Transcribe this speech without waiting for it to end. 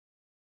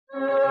This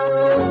is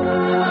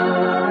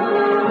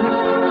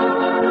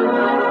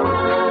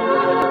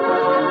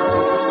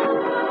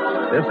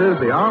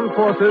the Armed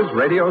Forces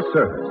Radio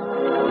Service.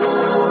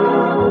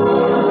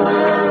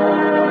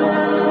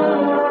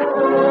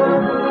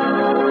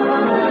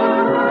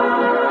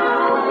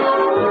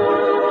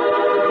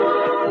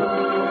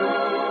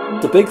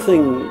 The big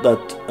thing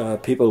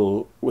that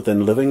people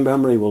within living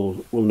memory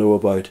will know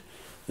about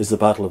is the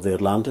Battle of the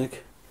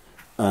Atlantic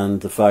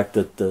and the fact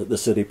that the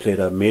city played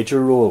a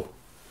major role.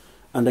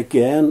 And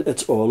again,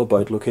 it's all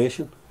about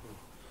location.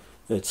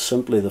 It's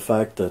simply the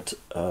fact that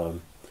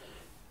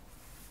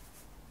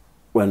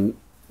when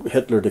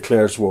Hitler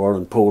declares war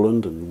on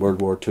Poland and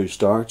World War II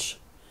starts,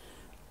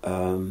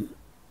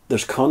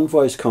 there's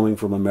convoys coming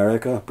from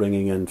America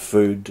bringing in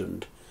food,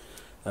 and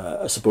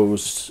I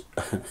suppose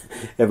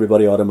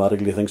everybody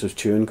automatically thinks of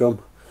chewing gum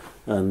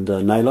and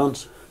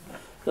nylons.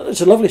 It's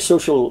a lovely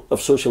social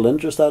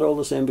interest, that all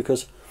the same,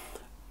 because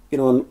you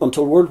know,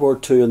 until World War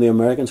II and the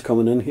Americans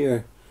coming in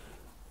here,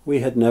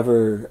 we had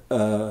never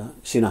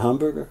seen a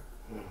hamburger.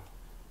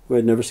 We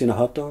had never seen a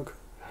hot dog.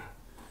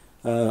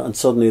 And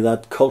suddenly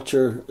that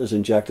culture is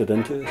injected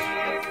into us.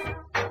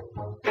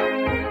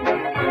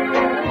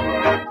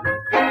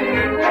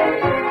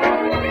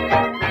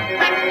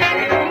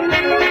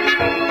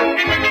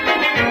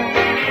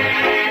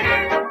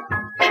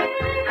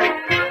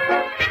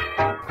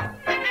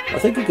 I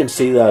think you can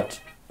see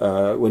that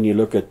when you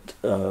look at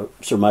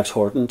Sir Max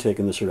Horton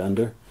taking the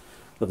surrender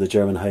of the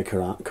German High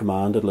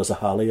Command at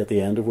Lissahalli at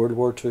the end of World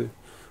War II,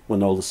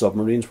 when all the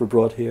submarines were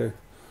brought here.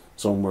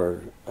 Some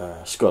were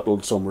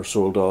scuttled, some were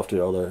sold off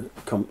to other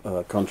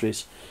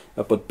countries.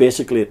 But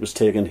basically it was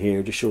taken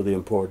here to show the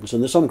importance.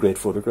 And there's some great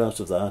photographs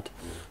of that,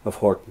 of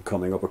Horton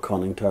coming up a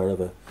conning tower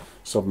of a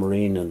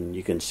submarine, and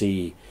you can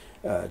see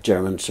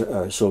German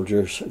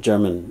submariners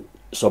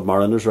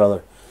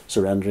rather,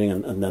 surrendering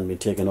and then being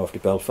taken off to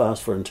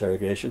Belfast for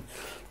interrogation.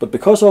 But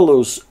because all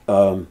those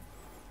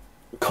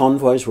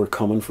convoys were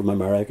coming from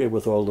America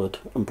with all that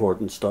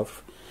important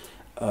stuff,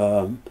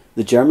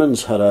 the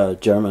Germans had a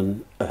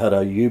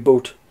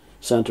U-boat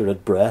centre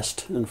at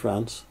Brest in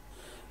France,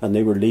 and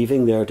they were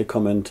leaving there to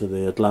come into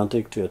the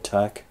Atlantic to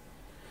attack.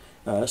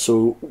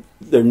 So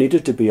there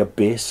needed to be a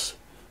base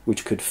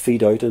which could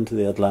feed out into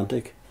the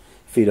Atlantic,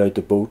 feed out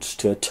the boats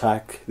to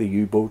attack the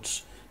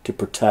U-boats to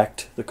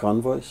protect the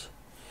convoys.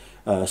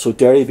 So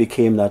Derry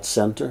became that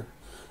centre,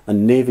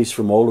 and navies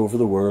from all over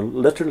the world,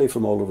 literally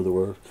from all over the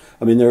world.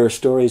 I mean, there are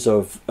stories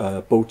of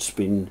boats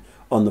being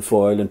on the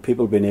foil and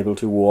people being able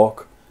to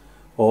walk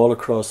all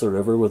across the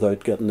river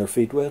without getting their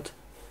feet wet,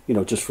 you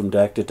know, just from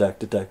deck to deck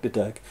to deck to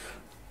deck.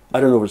 I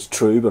don't know if it's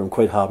true, but I'm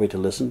quite happy to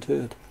listen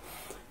to it.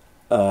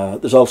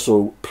 There's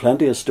also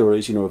plenty of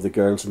stories, you know, of the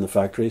girls in the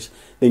factories.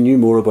 They knew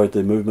more about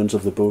the movements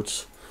of the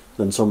boats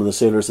than some of the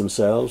sailors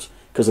themselves,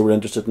 because they were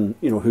interested in,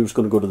 you know, who's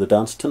going to go to the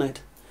dance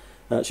tonight.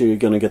 So you're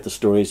going to get the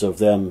stories of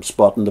them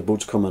spotting the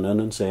boats coming in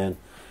and saying,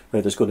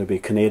 right, there's going to be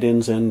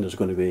Canadians in, there's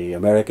going to be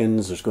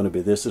Americans, there's going to be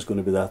this, there's going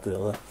to be that, the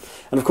other.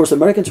 And of course the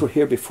Americans were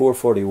here before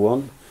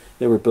 41.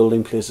 They were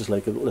building places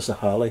like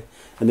Lissahalli,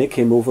 and they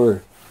came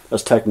over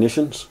as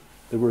technicians,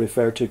 they were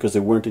referred to, because they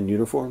weren't in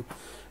uniform.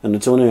 And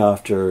it's only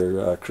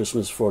after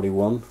Christmas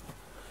 41,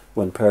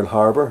 when Pearl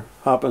Harbor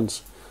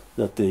happens,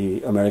 that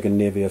the American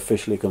Navy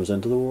officially comes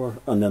into the war,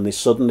 and then they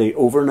suddenly,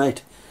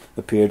 overnight,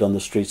 appeared on the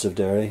streets of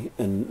Derry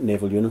in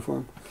naval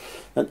uniform.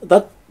 And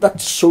that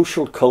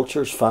social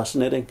culture is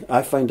fascinating.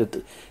 I find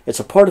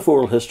it's a part of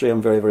oral history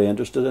I'm very, very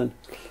interested in.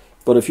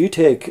 But if you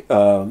take,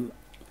 well,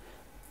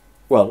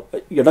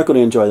 you're not going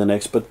to enjoy the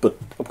next, but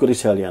I'm going to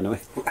tell you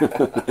anyway.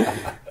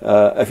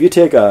 If you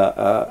take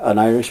an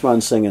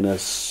Irishman singing a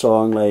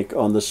song like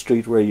 "On the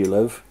Street Where You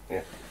Live,"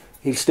 yeah,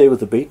 he'll stay with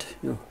the beat.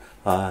 You know,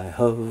 I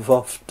have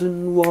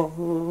often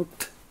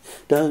walked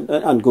down,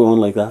 and go on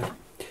like that.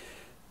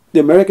 The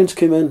Americans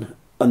came in,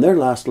 and their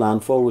last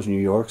landfall was New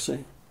York,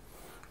 say,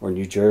 or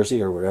New Jersey,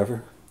 or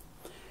wherever.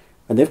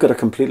 And they've got a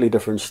completely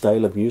different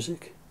style of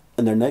music.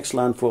 And their next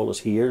landfall is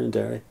here in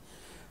Derry.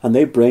 And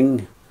they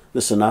bring the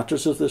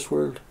Sinatras of this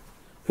world,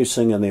 who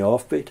sing in the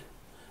offbeat.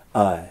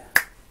 I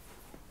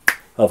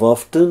have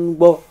often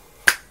walked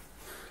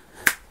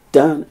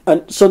down.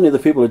 And suddenly the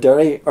people of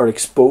Derry are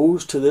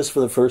exposed to this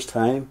for the first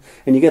time.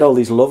 And you get all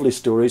these lovely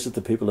stories of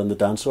the people in the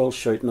dance hall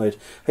shouting out,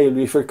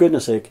 hey, for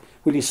goodness sake,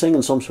 will you sing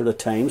in some sort of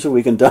time so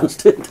we can dance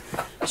to it?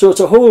 So it's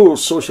a whole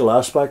social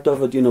aspect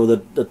of it, you know,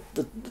 that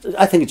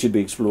I think it should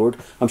be explored.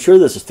 I'm sure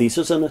there's a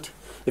thesis in it.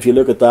 If you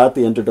look at that,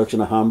 the introduction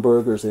of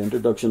hamburgers, the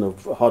introduction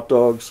of hot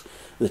dogs,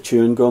 the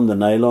chewing gum, the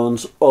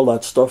nylons, all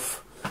that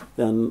stuff,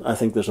 then I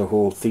think there's a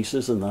whole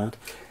thesis in that.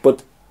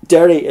 But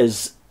Derry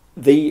is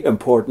the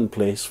important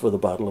place for the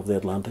Battle of the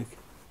Atlantic.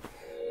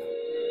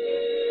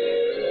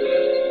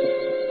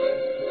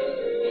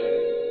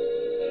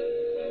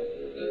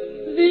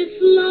 This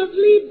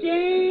lovely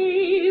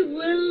day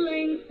will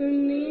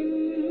lengthen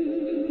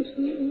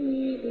into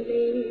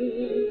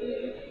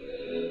evening.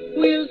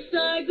 We'll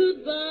say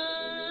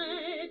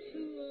goodbye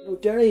to...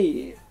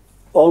 Derry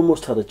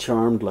almost had a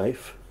charmed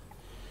life.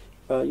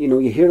 You know,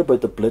 you hear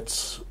about the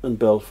Blitz in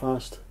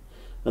Belfast,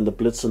 and the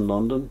Blitz in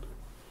London.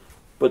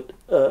 But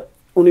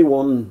only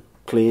one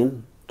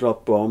plane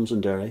dropped bombs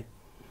in Derry.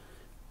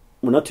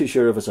 We're not too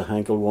sure if it's a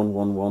Henkel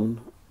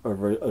 111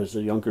 or it's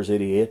a Junkers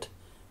 88.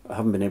 I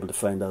haven't been able to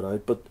find that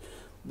out. But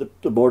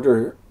the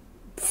mortar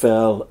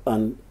fell,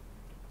 and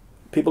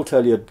people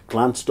tell you it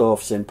glanced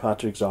off St.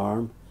 Patrick's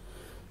Arm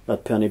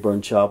at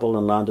Pennyburn Chapel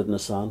and landed in a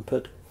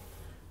sandpit.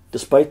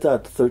 Despite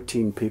that,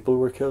 13 people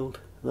were killed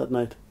that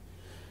night.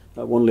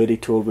 One lady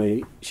told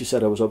me, she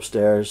said, I was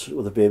upstairs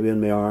with a baby in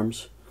my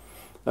arms.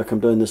 I come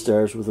down the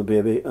stairs with a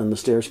baby, and the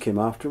stairs came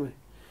after me.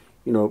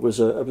 You know, it was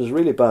a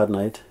really bad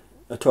night.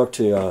 I talked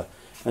to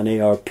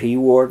an ARP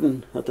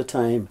warden at the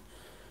time,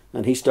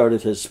 and he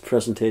started his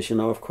presentation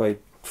off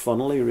quite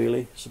funnily,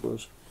 really, I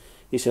suppose.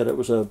 He said it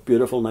was a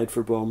beautiful night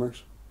for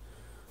bombers.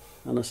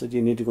 And I said,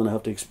 you're going to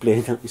have to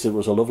explain it. He said it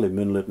was a lovely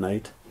moonlit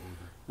night.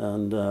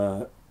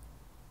 And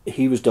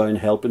he was down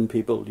helping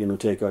people, you know,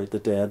 take out the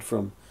dead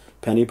from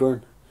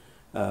Pennyburn.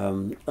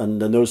 And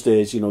in those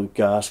days, you know,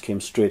 gas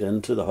came straight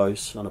into the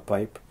house on a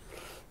pipe.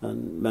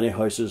 And many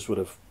houses would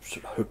have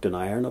sort of hooked an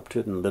iron up to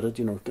it and lit it,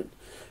 you know.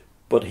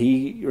 But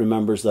he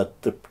remembers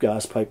that the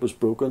gas pipe was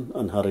broken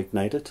and had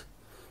ignited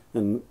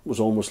and was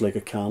almost like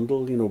a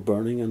candle, you know,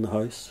 burning in the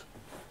house.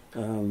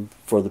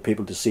 For the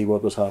people to see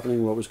what was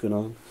happening, what was going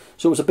on.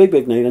 So it was a big,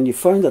 big night, and you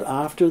found that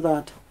after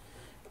that,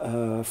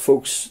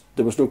 folks,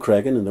 there was no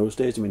Cregan in those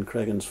days. I mean,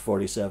 Cregan's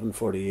 47,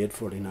 48,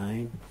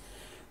 49.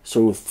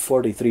 So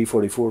 43,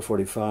 44,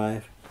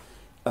 45,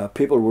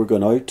 people were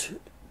going out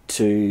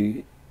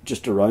to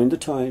just around the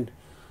town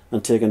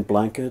and taking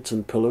blankets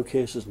and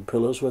pillowcases and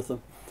pillows with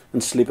them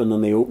and sleeping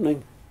in the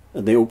open,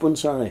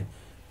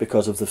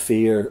 because of the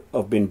fear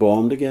of being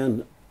bombed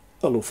again,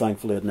 although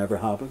thankfully it never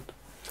happened.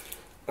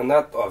 And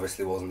that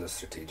obviously wasn't a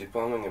strategic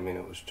bombing. I mean,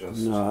 it was just...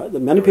 No,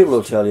 many people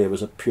will tell you it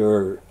was a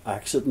pure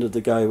accident, that the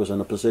guy was in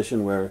a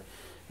position where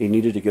he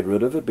needed to get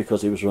rid of it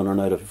because he was running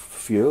out of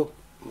fuel.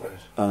 Right.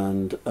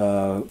 And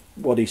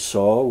what he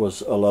saw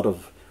was a lot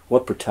of...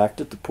 What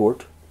protected the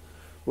port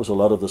was a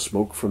lot of the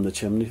smoke from the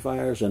chimney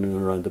fires in and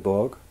around the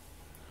bog.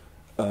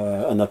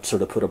 And that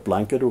sort of put a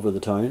blanket over the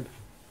town.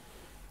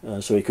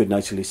 So he couldn't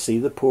actually see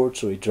the port,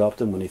 so he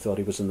dropped him when he thought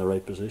he was in the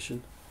right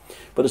position.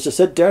 But as I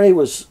said, Derry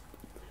was...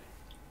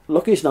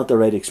 Lucky is not the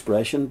right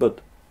expression, but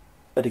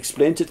it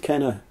explains it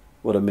kind of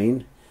what I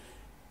mean.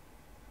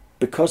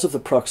 Because of the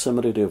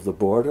proximity of the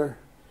border,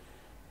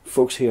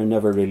 folks here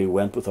never really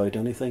went without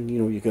anything. You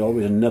know, you could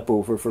always nip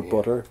over for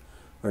butter,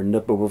 or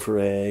nip over for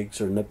eggs,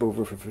 or nip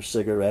over for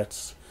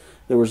cigarettes.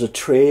 There was a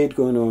trade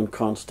going on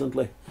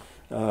constantly,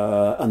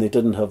 and they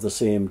didn't have the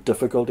same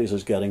difficulties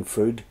as getting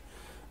food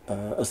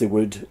as they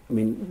would. I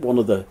mean, one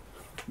of the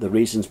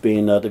reasons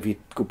being that if you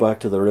go back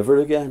to the river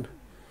again,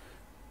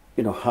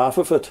 you know, half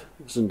of it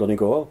is in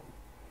Donegal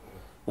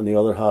and the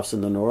other half's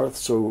in the north.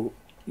 So,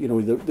 you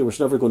know, there was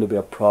never going to be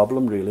a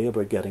problem really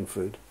about getting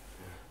food.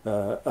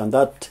 And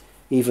that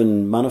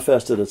even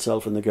manifested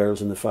itself in the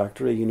girls in the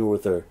factory, you know,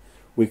 with their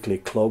weekly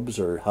clubs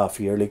or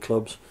half-yearly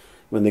clubs.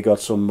 When they got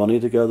some money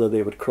together,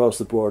 they would cross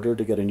the border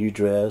to get a new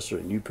dress or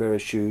a new pair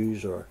of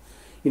shoes, or,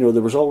 you know,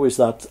 there was always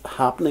that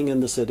happening in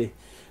the city.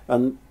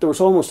 And there was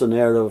almost an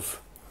air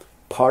of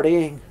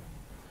partying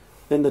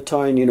in the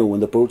town. You know, when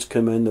the boats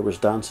came in, there was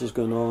dances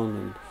going on,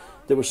 and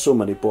there were so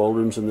many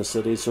ballrooms in the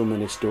city, so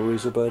many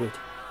stories about it.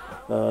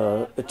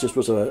 It just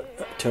was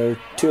to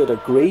a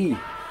degree,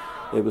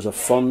 it was a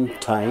fun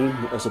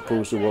time as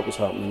opposed to what was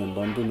happening in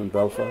London and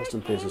Belfast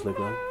and places like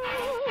that.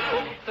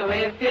 So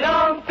if you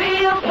don't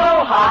feel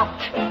so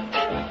hot,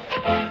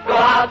 go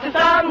out to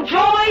some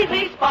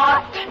Joyzy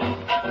spot,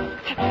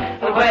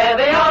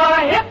 whether you're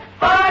hip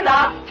or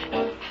not,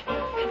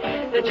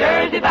 the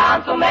Jersey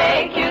bounce will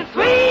make you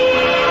sweet.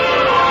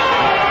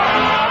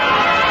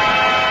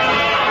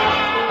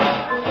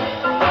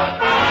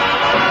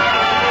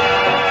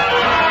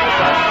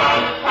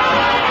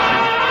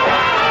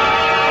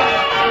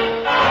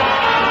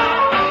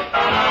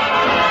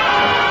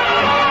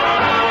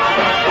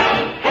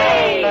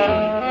 Hey,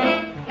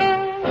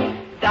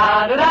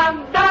 da da da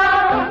da,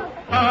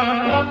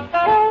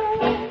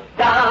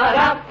 da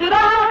da da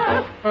da.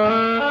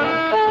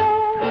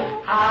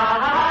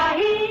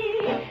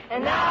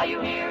 And now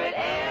you hear it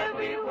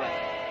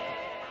everywhere.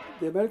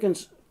 The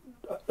Americans,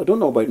 I don't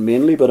know about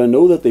mainly, but I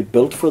know that they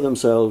built for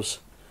themselves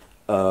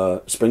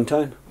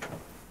Springtown.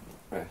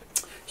 Right.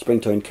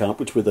 Springtown Camp,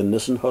 which were the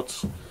Nissen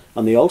huts.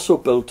 And they also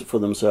built for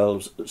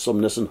themselves some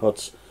Nissen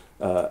huts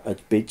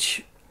at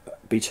Beach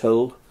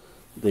Hill,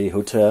 the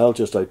hotel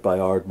just out by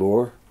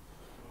Ardmore.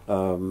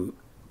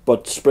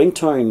 But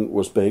Springtown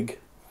was big.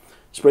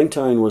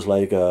 Springtown was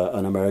like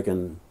an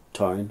American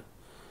town.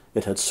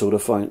 It had soda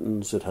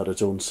fountains, it had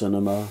its own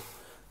cinema,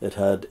 it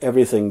had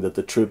everything that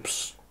the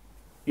troops,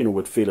 you know,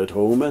 would feel at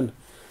home in.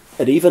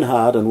 It even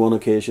had, on one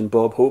occasion,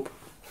 Bob Hope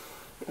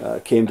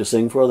came to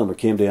sing for them or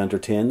came to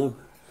entertain them.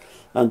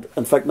 And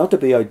in fact, not to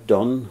be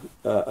outdone,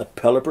 at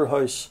Pelliper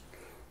House,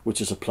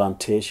 which is a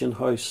plantation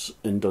house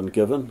in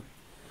Dungiven,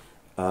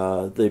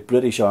 the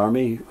British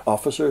Army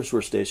officers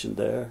were stationed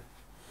there,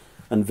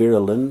 and Vera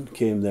Lynn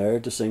came there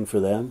to sing for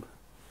them.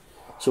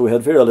 So we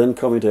had Vera Lynn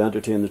coming to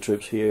entertain the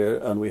troops here,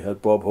 and we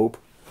had Bob Hope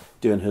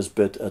doing his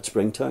bit at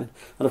Springtown.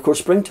 And of course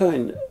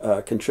Springtown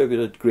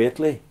contributed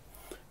greatly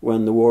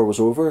when the war was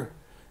over,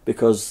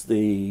 because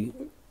the,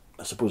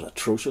 I suppose,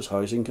 atrocious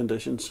housing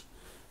conditions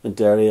in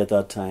Derry at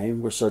that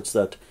time were such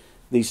that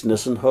these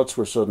Nissen huts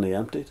were suddenly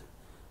emptied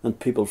and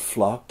people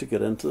flocked to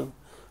get into them.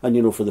 And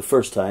you know, for the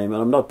first time,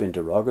 and I'm not being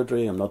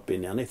derogatory, I'm not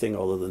being anything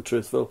other than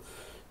truthful,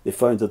 they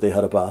found that they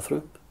had a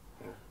bathroom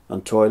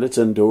and toilets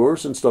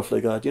indoors and stuff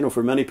like that. You know,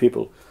 for many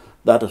people,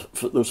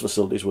 those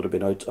facilities would have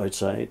been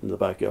outside in the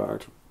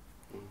backyard.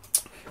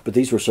 But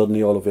these were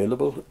suddenly all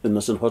available. The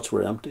Nissen huts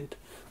were emptied.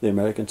 The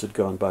Americans had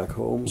gone back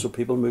home, so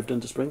people moved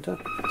into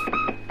Springtown.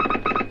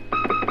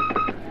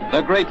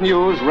 The great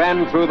news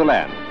ran through the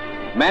land.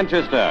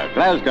 Manchester,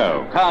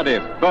 Glasgow,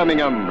 Cardiff,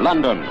 Birmingham,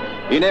 London.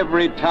 In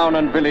every town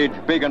and village,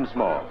 big and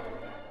small.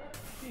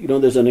 You know,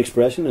 there's an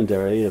expression in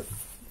Derry, if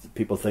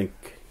people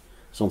think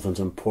something's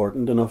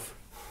important enough,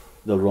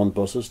 they'll run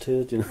buses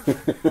to it, you know.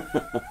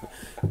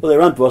 Well, they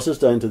ran buses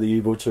down to the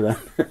U-boat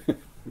surrender.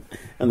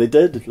 And they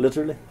did,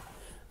 literally.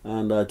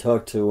 And I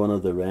talked to one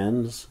of the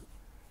Wrens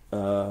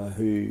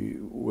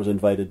who was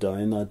invited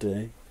down that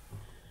day.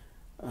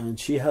 And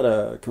she had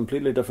a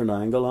completely different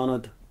angle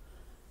on it,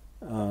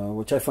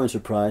 which I found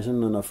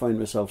surprising, and I found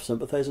myself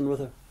sympathising with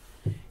her.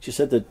 She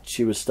said that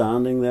she was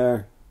standing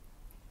there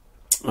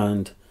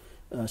and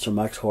Sir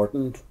Max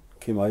Horton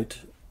came out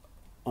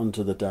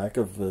onto the deck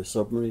of the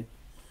submarine,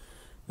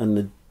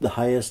 and the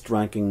highest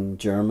ranking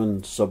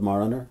German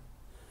submariner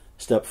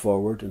stepped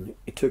forward, and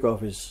he took off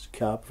his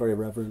cap very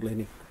reverently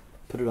and he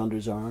put it under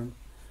his arm,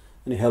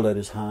 and he held out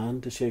his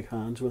hand to shake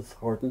hands with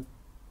Horton,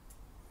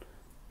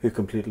 who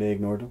completely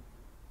ignored him,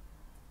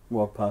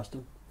 walked past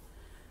him.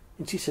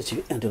 And she said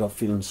she ended up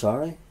feeling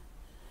sorry,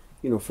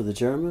 you know, for the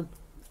German,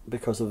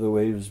 because of the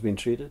way he was being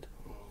treated.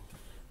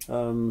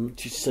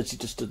 She said she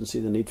just didn't see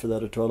the need for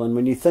that at all. And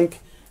when you think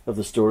of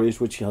the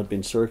stories which had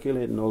been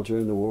circulating all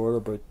during the war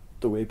about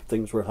the way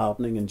things were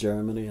happening in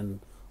Germany and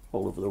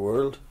all over the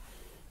world,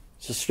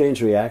 it's a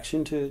strange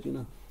reaction to it, you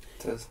know.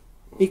 It is.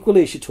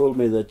 Equally, she told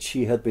me that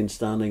she had been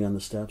standing on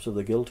the steps of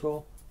the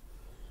Guildhall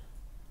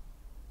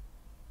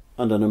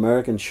and an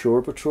American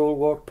shore patrol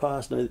walked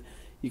past. Now,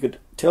 you could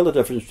tell the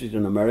difference between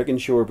an American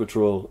shore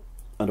patrol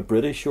and a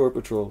British shore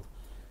patrol,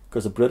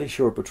 because the British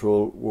shore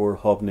patrol wore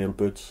hobnail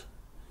boots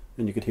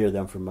and you could hear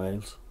them for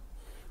miles,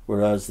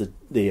 whereas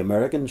the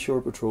American shore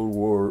patrol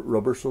wore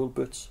rubber-soled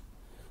boots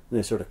and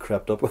they sort of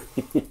crept up.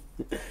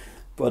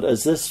 But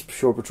as this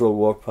shore patrol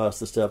walked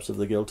past the steps of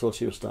the Guildhall,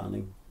 she was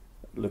standing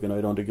looking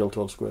out onto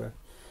Guildhall Square,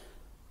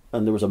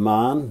 and there was a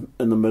man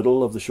in the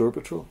middle of the shore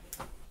patrol,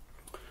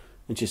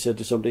 and she said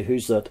to somebody,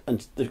 "Who's that?"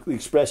 And the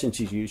expression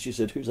she used, she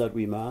said, "Who's that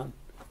wee man?"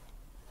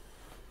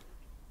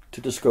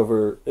 To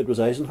discover it was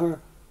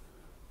Eisenhower.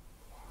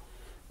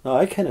 Now,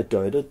 I kind of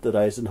doubted that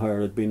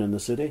Eisenhower had been in the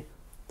city,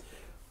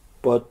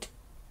 but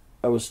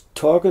I was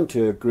talking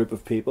to a group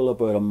of people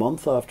about a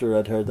month after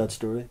I'd heard that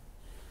story,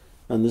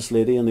 and this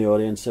lady in the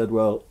audience said,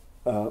 "Well,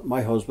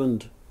 my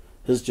husband,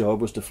 his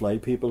job was to fly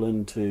people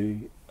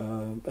into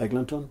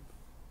Eglinton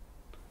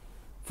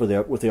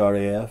with the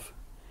RAF,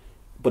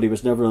 but he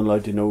was never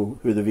allowed to know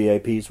who the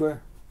VIPs were,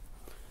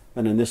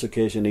 and on this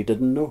occasion he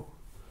didn't know,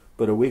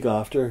 but a week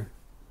after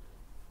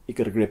he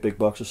got a great big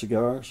box of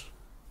cigars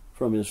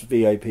from his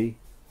VIP."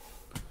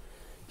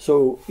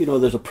 So, you know,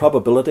 there's a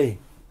probability,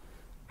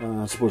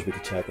 I suppose we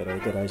could check it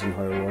out, that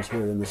Eisenhower was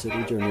here in the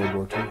city during World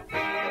War II.